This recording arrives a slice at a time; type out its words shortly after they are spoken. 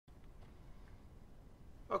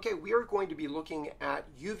Okay, we are going to be looking at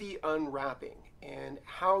UV unwrapping and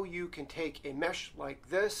how you can take a mesh like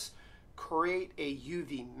this, create a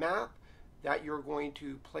UV map that you're going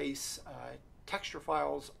to place texture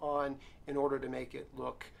files on in order to make it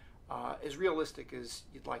look as realistic as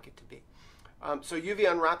you'd like it to be. So UV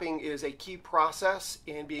unwrapping is a key process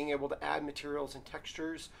in being able to add materials and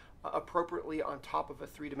textures appropriately on top of a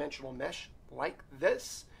three-dimensional mesh like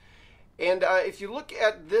this. And if you look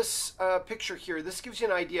at this picture here, this gives you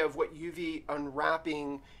an idea of what UV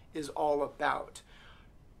unwrapping is all about.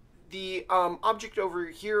 The object over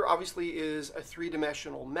here obviously is a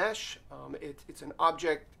three-dimensional mesh. It's an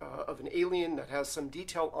object of an alien that has some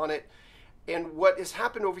detail on it. And what has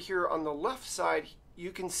happened over here on the left side,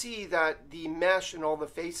 you can see that the mesh and all the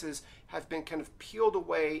faces have been kind of peeled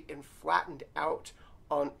away and flattened out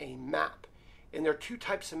on a map. And there are two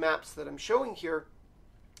types of maps that I'm showing here.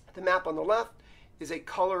 The map on the left is a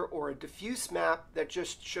color or a diffuse map that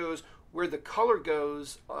just shows where the color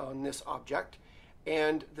goes on this object.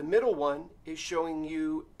 And the middle one is showing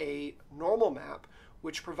you a normal map,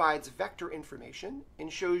 which provides vector information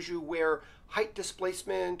and shows you where height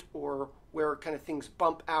displacement or where kind of things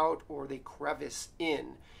bump out or they crevice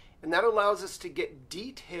in. And that allows us to get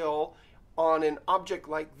detail on an object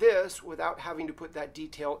like this without having to put that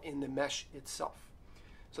detail in the mesh itself.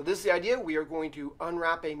 So this is the idea. We are going to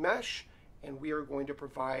unwrap a mesh and we are going to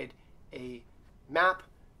provide a map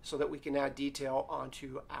so that we can add detail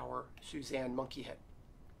onto our Suzanne monkey head.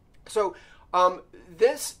 So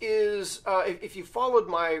this is, if you followed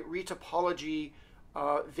my retopology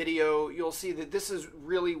video, you'll see that this is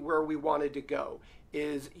really where we wanted to go,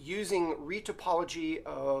 is using retopology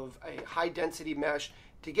of a high density mesh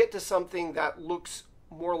to get to something that looks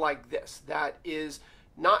more like this, that is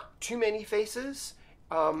not too many faces,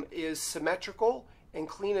 is symmetrical and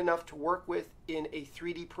clean enough to work with in a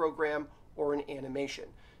 3D program or an animation.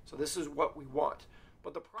 So this is what we want.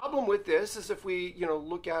 But the problem with this is if we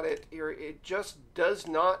look at it here, it just does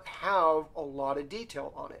not have a lot of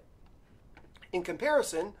detail on it. In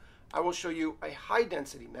comparison, I will show you a high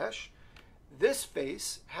density mesh. This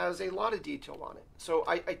face has a lot of detail on it. So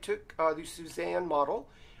I took the Suzanne model,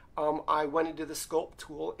 I went into the sculpt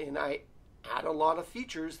tool and I add a lot of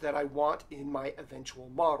features that I want in my eventual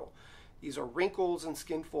model. These are wrinkles and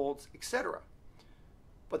skin folds, etc.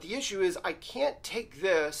 But the issue is I can't take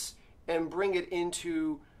this and bring it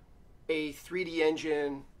into a 3D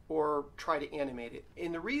engine or try to animate it.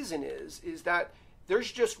 And the reason is that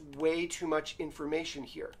there's just way too much information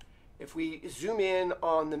here. If we zoom in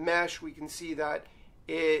on the mesh, we can see that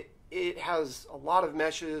it has a lot of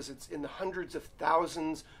meshes. It's in the hundreds of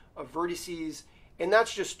thousands of vertices, and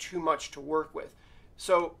that's just too much to work with.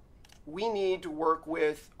 So we need to work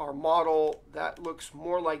with our model that looks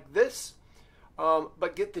more like this,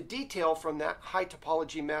 but get the detail from that high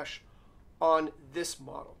topology mesh on this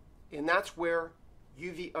model. And that's where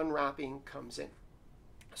UV unwrapping comes in.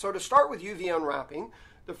 So to start with UV unwrapping,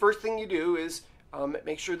 the first thing you do is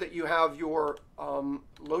make sure that you have your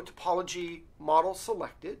low topology model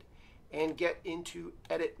selected and get into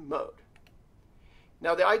edit mode.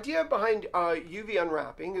 Now the idea behind UV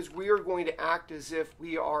unwrapping is we are going to act as if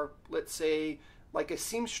we are, let's say, like a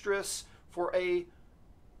seamstress for a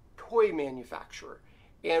toy manufacturer.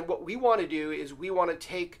 And what we want to do is we want to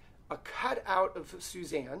take a cut out of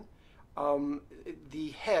Suzanne, the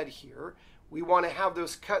head here. We want to have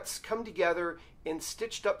those cuts come together in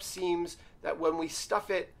stitched up seams that when we stuff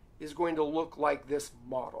it is going to look like this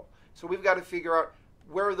model. So we've got to figure out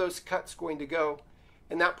where are those cuts going to go,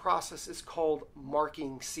 and that process is called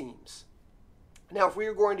marking seams. Now if we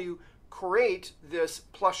are going to create this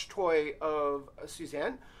plush toy of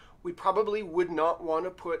Suzanne, we probably would not want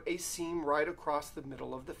to put a seam right across the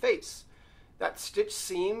middle of the face. That stitch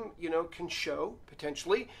seam, can show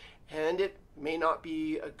potentially, and it may not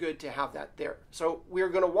be good to have that there. So we're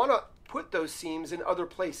going to want to put those seams in other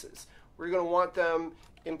places. We're going to want them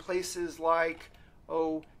in places like,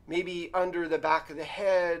 maybe under the back of the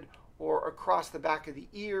head or across the back of the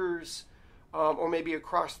ears, or maybe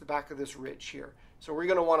across the back of this ridge here. So we're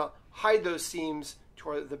going to want to hide those seams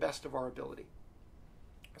to the best of our ability.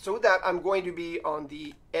 So with that, I'm going to be on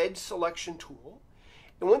the edge selection tool.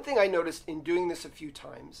 And one thing I noticed in doing this a few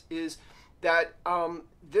times is that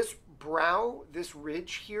this brow, this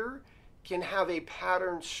ridge here, can have a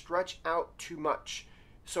pattern stretch out too much.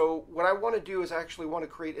 So what I want to do is I actually want to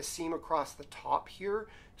create a seam across the top here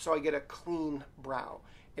so I get a clean brow.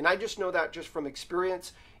 And I just know that just from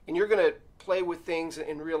experience. And you're going to play with things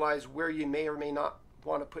and realize where you may or may not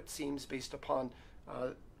want to put seams based upon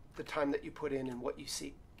the time that you put in and what you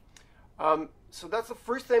see. So that's the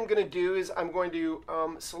first thing I'm going to do is I'm going to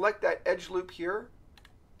select that edge loop here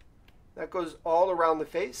That goes all around the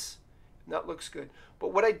face, and that looks good.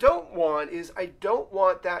 But what I don't want is I don't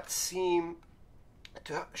want that seam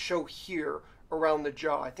to show here around the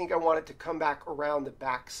jaw. I think I want it to come back around the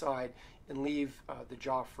back side and leave the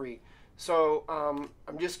jaw free. So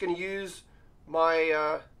I'm just going to use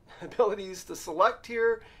my abilities to select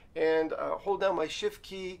here and hold down my shift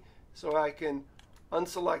key so I can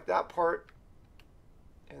unselect that part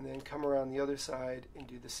and then come around the other side and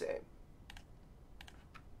do the same.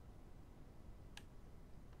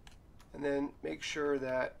 And then make sure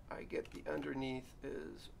that I get the underneath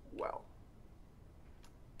as well.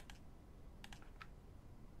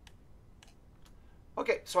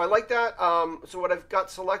 Okay, so I like that. So what I've got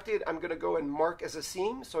selected, I'm going to go and mark as a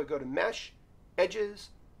seam. So I go to Mesh, Edges,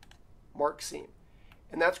 Mark Seam.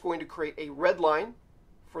 And that's going to create a red line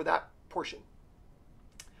for that portion.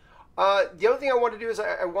 The other thing I want to do is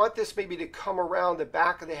I want this maybe to come around the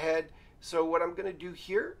back of the head. So what I'm going to do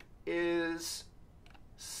here is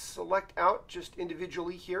select out just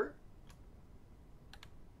individually here.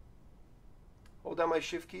 Hold down my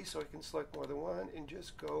shift key so I can select more than one and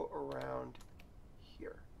just go around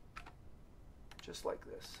here, just like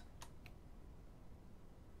this.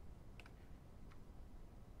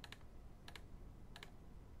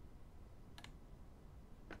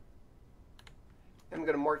 I'm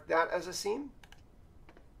going to mark that as a seam.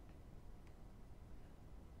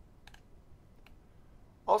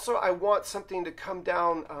 Also, I want something to come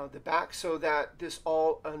down the back so that this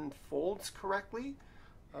all unfolds correctly.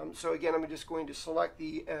 So again, I'm just going to select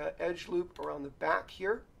the edge loop around the back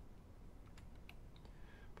here.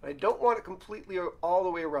 But I don't want it completely all the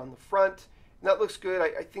way around the front. And that looks good.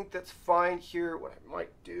 I think that's fine here. What I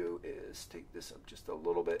might do is take this up just a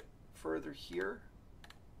little bit further here.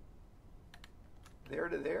 There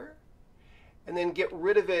to there. And then get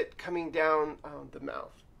rid of it coming down the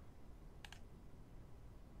mouth.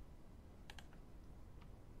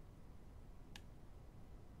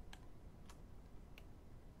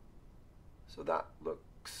 So that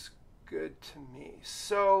looks good to me.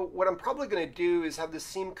 So what I'm probably going to do is have the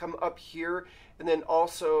seam come up here and then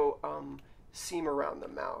also seam around the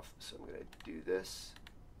mouth. So I'm going to do this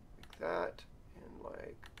like that and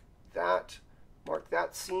like that. Mark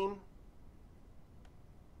that seam.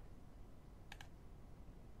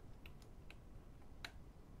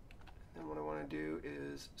 And what I want to do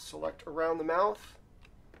is select around the mouth.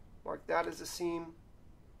 Mark that as a seam.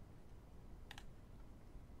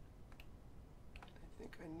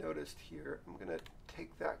 I noticed here, I'm going to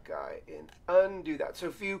take that guy and undo that. So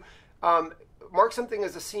if you mark something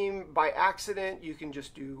as a seam by accident, you can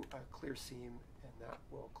just do a clear seam and that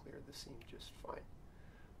will clear the seam just fine.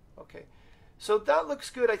 Okay, so that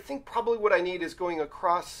looks good. I think probably what I need is going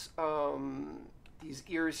across these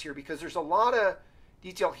ears here because there's a lot of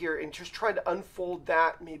detail here and just trying to unfold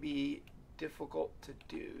that may be difficult to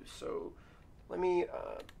do. So let me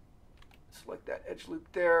select that edge loop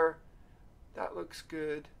there. That looks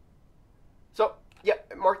good. So, yeah,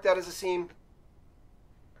 mark that as a seam.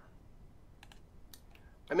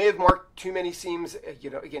 I may have marked too many seams. You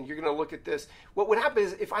know, again, you're going to look at this. What would happen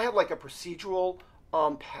is if I had like a procedural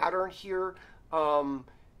pattern here,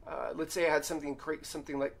 let's say I had create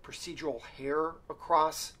something like procedural hair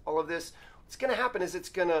across all of this. What's going to happen is it's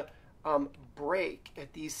going to break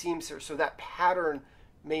at these seams here. So that pattern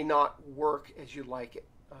may not work as you like it.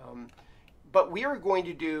 But we are going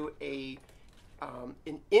to do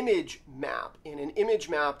an image map, and an image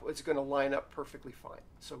map is going to line up perfectly fine.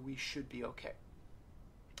 So we should be okay.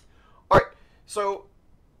 All right, so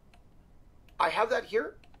I have that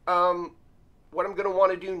here. What I'm going to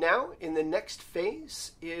want to do now in the next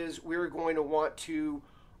phase is we're going to want to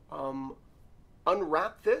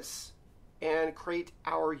unwrap this and create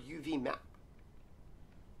our UV map.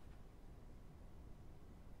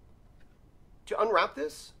 To unwrap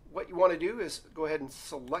this, what you want to do is go ahead and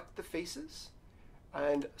select the faces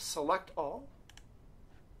and select all.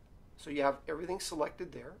 So you have everything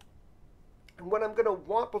selected there. And what I'm going to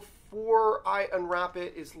want before I unwrap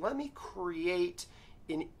it is let me create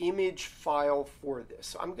an image file for this.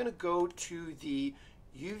 So I'm going to go to the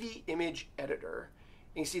UV image editor.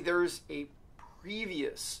 And you see there's a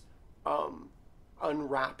previous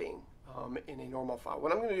unwrapping in a normal file.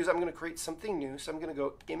 What I'm going to do is I'm going to create something new. So I'm going to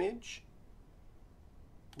go Image,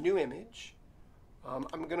 New Image. I'm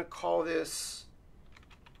going to call this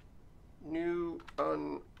New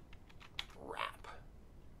Unwrap,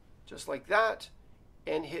 just like that,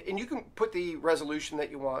 and hit. And you can put the resolution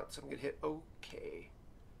that you want. So I'm going to hit OK.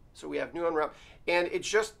 So we have New Unwrap, and it's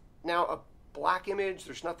just now a black image.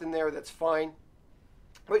 There's nothing there. That's fine.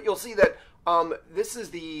 But you'll see that this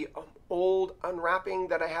is the old unwrapping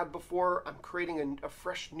that I had before. I'm creating a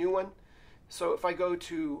fresh new one. So if I go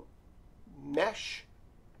to mesh,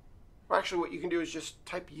 or actually what you can do is just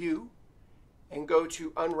type U and go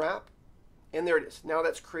to unwrap, and there it is. Now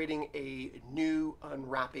that's creating a new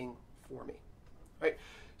unwrapping for me, right?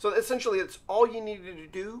 So essentially that's all you needed to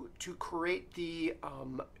do to create the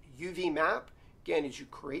UV map. Again, is you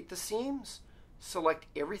create the seams, select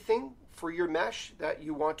everything for your mesh that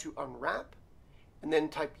you want to unwrap, and then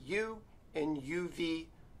type U and UV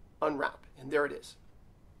unwrap, and there it is.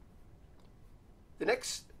 The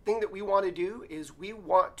next thing that we want to do is we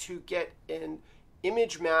want to get an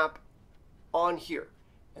image map on here,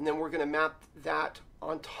 and then we're going to map that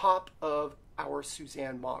on top of our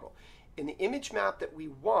Suzanne model. And the image map that we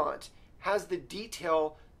want has the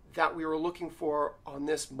detail that we were looking for on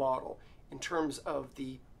this model in terms of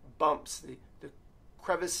the bumps, the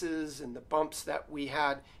crevices and the bumps that we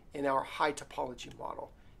had in our high topology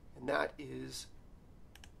model. And that is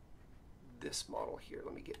this model here.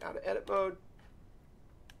 Let me get out of edit mode.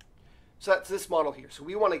 So that's this model here. So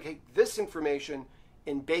we want to take this information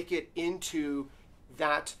and bake it into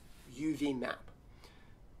that UV map.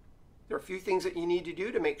 There are a few things that you need to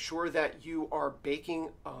do to make sure that you are baking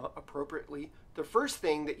appropriately. The first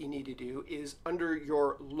thing that you need to do is under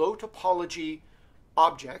your low topology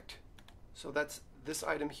object, so that's this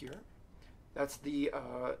item here, that's the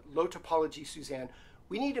low topology Suzanne,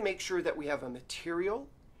 we need to make sure that we have a material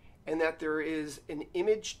and that there is an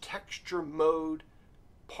image texture mode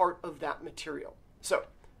part of that material. So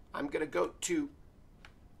I'm going to go to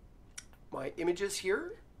my images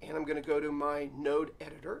here, and I'm going to go to my node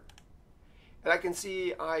editor, and I can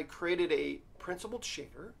see I created a principled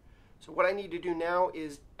shader. So what I need to do now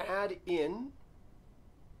is add in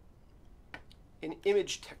an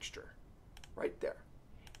image texture right there.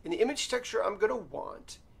 And the image texture I'm going to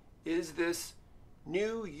want is this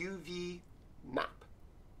new UV map.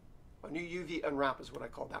 A new UV unwrap is what I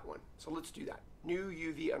call that one. So let's do that. New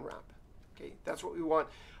UV unwrap. Okay, that's what we want.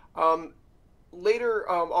 Later,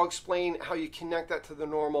 I'll explain how you connect that to the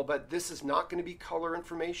normal, but this is not going to be color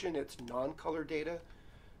information. It's non-color data.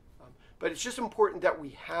 But it's just important that we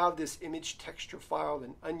have this image texture file,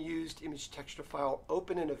 an unused image texture file,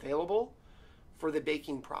 open and available for the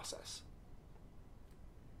baking process.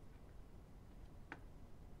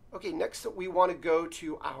 Okay, next we want to go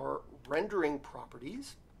to our rendering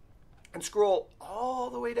properties and scroll all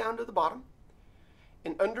the way down to the bottom.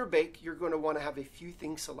 And under bake, you're going to want to have a few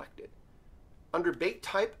things selected. Under bake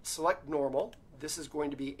type, select normal. This is going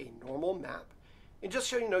to be a normal map. And just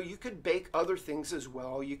so you know, you could bake other things as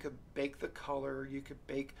well. You could bake the color, you could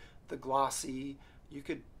bake the glossy, you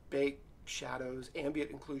could bake shadows,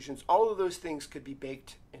 ambient inclusions. All of those things could be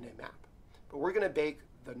baked in a map. But we're going to bake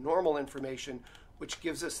the normal information, which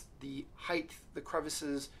gives us the height, the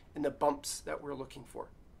crevices, and the bumps that we're looking for.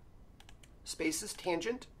 Spaces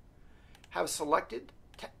tangent, have selected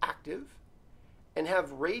to active, and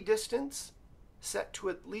have ray distance set to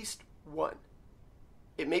at least 1.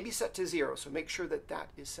 It may be set to 0, so make sure that that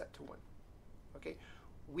is set to 1. Okay,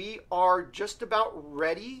 we are just about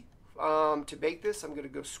ready to bake this. I'm going to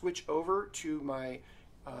go switch over to my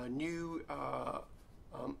new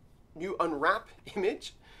unwrap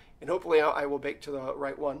image, and hopefully I will bake to the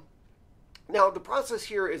right one. Now the process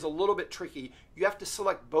here is a little bit tricky. You have to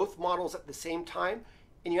select both models at the same time,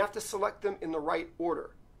 and you have to select them in the right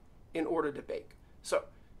order in order to bake. So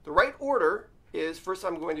the right order is, first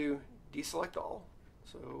I'm going to deselect all.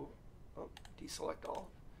 So deselect all.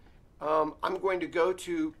 I'm going to go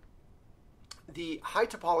to the high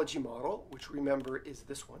topology model, which remember is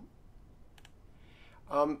this one.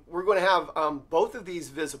 We're going to have both of these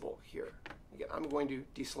visible here. Again, I'm going to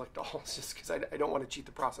deselect all just because I don't want to cheat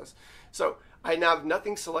the process. So I now have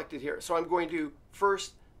nothing selected here. So I'm going to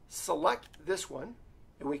first select this one,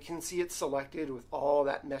 and we can see it's selected with all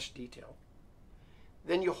that mesh detail.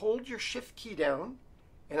 Then you hold your shift key down,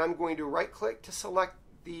 and I'm going to right click to select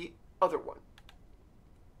the other one.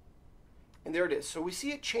 And there it is. So we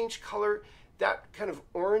see it change color. That kind of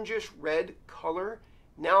orangish red color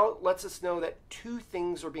now lets us know that two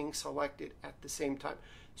things are being selected at the same time.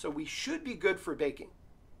 So we should be good for baking.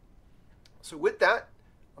 So with that,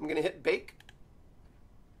 I'm going to hit bake,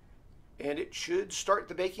 and it should start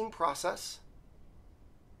the baking process.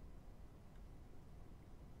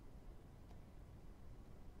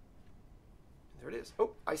 There it is.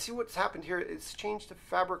 Oh, I see what's happened here. It's changed to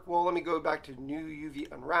fabric wool. Let me go back to new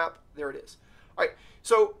UV unwrap. There it is. All right.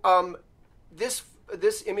 So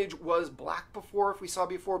this image was black before, if we saw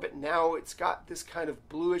before, but now it's got this kind of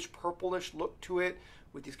bluish, purplish look to it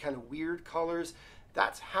with these kind of weird colors.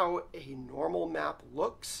 That's how a normal map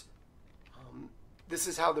looks. this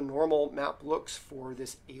is how the normal map looks for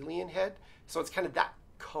this alien head. So it's kind of that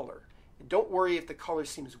color. And don't worry if the color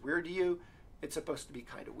seems weird to you. It's supposed to be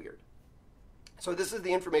kind of weird. So this is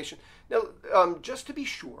the information. Now, just to be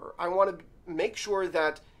sure, I want to make sure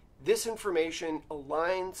that this information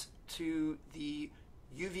aligns to the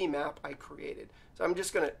UV map I created. So I'm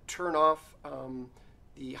just going to turn off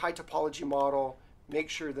the high topology model, make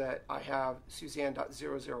sure that I have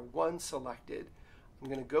Suzanne.001 selected. I'm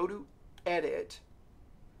going to go to Edit,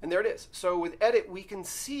 and there it is. So with Edit, we can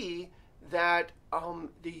see that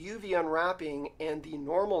the UV unwrapping and the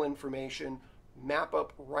normal information map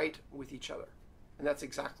up right with each other. And that's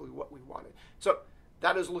exactly what we wanted. So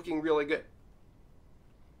that is looking really good.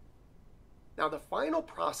 Now the final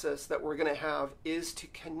process that we're going to have is to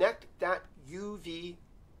connect that UV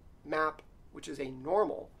map, which is a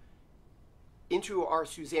normal, into our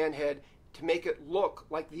Suzanne head to make it look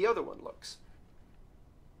like the other one looks.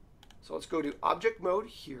 So let's go to Object Mode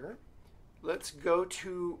here. Let's go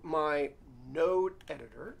to my node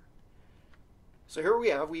editor. So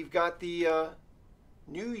here we've got the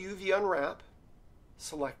new UV unwrap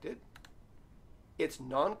selected. It's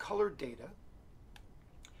non-colored data.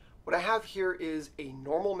 What I have here is a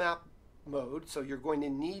normal map mode, so you're going to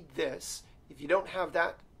need this. If you don't have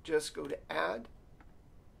that, just go to Add.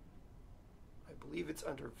 I believe it's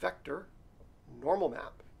under Vector, Normal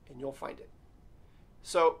Map, and you'll find it.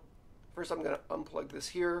 So first I'm going to unplug this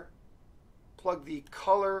here, plug the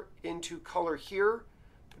color into color here,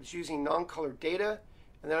 but it's using non-colored data,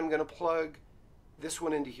 and then I'm going to plug this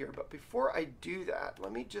one into here. But before I do that,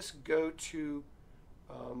 let me just go to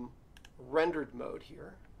rendered mode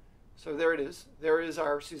here. So there it is. There is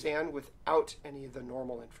our Suzanne without any of the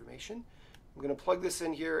normal information. I'm going to plug this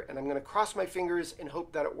in here, and I'm going to cross my fingers and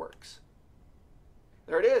hope that it works.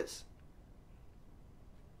 There it is.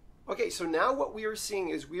 Okay, so now what we are seeing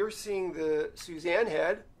is we are seeing the Suzanne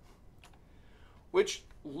head, which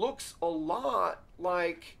looks a lot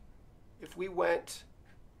like if we went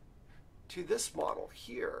to this model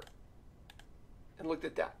here and looked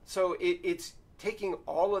at that. So it's taking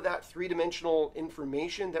all of that three-dimensional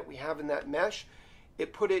information that we have in that mesh,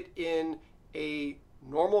 it put it in a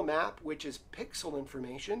normal map, which is pixel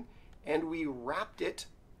information, and we wrapped it,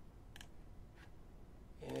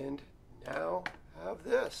 and now have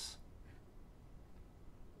this.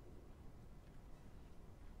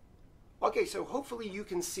 Okay, so hopefully you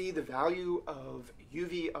can see the value of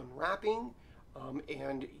UV unwrapping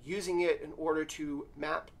and using it in order to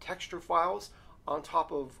map texture files on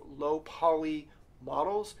top of low poly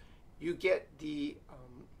models. You get the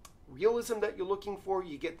realism that you're looking for,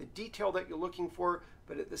 you get the detail that you're looking for,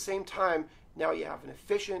 but at the same time, now you have an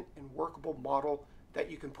efficient and workable model that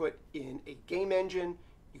you can put in a game engine,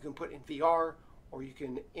 you can put in VR, or you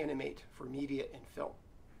can animate for media and film.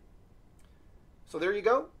 So there you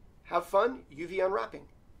go. Have fun UV unwrapping.